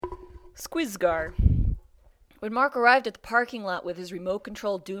Squizgar. When Mark arrived at the parking lot with his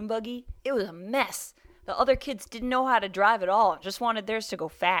remote-controlled dune buggy, it was a mess. The other kids didn't know how to drive at all, just wanted theirs to go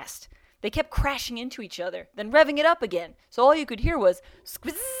fast. They kept crashing into each other, then revving it up again, so all you could hear was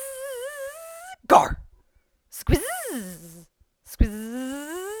squiz-gar, squiz-gar.